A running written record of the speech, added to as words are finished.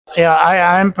Yeah,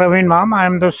 I am Praveen Mam. I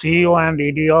am the CEO and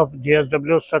ED of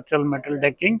JSW Structural Metal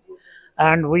Decking,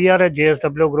 and we are a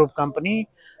JSW Group company,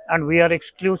 and we are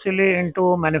exclusively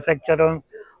into manufacturing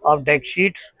of deck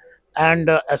sheets and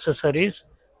accessories.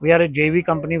 We are a JV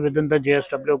company within the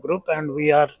JSW Group, and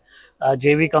we are a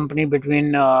JV company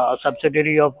between a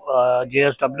subsidiary of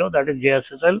JSW, that is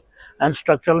JSSL, and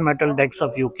Structural Metal Decks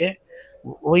of UK.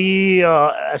 We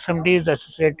SMD is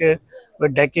associated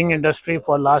with decking industry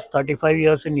for last 35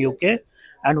 years in UK,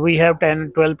 and we have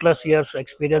 10, 12 plus years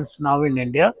experience now in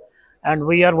India, and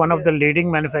we are one of the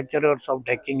leading manufacturers of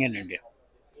decking in India.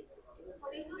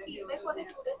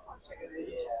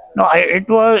 No, it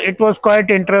was quite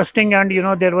interesting, and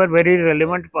there were very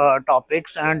relevant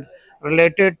topics and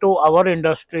related to our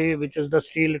industry, which is the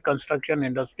steel construction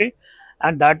industry,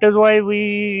 and that is why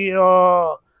we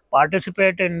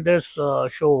participate in this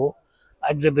show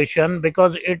exhibition,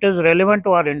 because it is relevant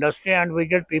to our industry, and we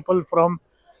get people from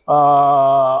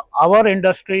our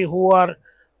industry who are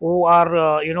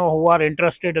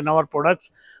interested in our products,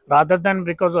 rather than,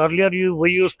 because earlier we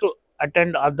used to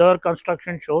attend other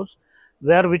construction shows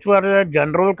which were a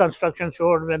general construction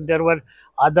show, when there were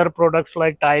other products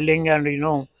like tiling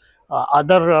and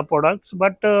other products,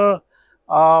 but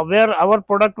where our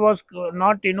product was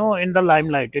not in the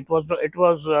limelight. It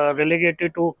was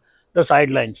relegated to the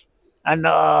sidelines, and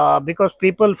because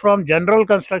people from general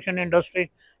construction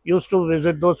industry used to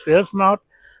visit those fairs.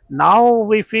 Now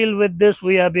we feel with this,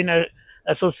 we have been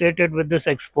associated with this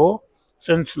expo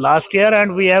since last year,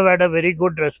 and we have had a very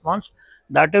good response.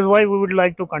 That is why we would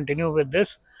like to continue with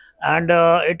this, and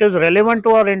it is relevant to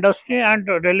our industry and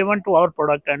relevant to our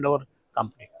product and our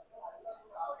company.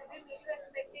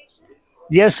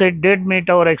 Yes, it did meet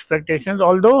our expectations.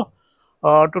 Although,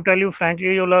 to tell you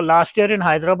frankly, last year in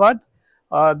Hyderabad,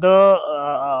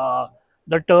 the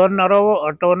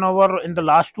turnover in the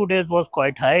last 2 days was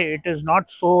quite high. It is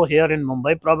not so here in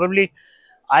Mumbai. Probably,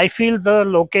 I feel the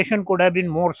location could have been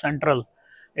more central.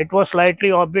 It was slightly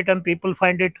offbeat, and people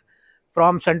find it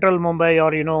from central Mumbai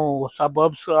or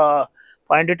suburbs,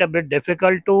 find it a bit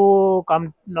difficult to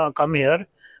come here,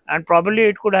 and probably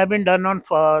it could have been done on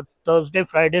Thursday,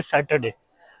 Friday, Saturday.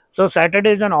 So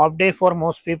Saturday is an off day for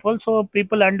most people. So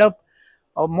people end up,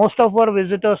 most of our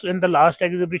visitors in the last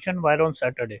exhibition were on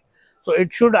Saturday. So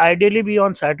it should ideally be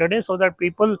on Saturday, so that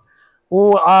people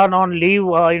who are on leave,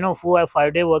 who have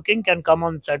 5 day working, can come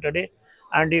on Saturday,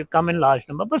 and you come in large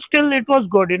number. But still, it was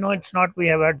good. It's not, we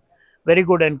have had very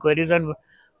good inquiries, and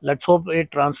let's hope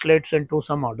it translates into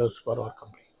some orders for our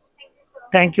company.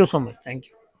 Thank you so much. Thank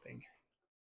you.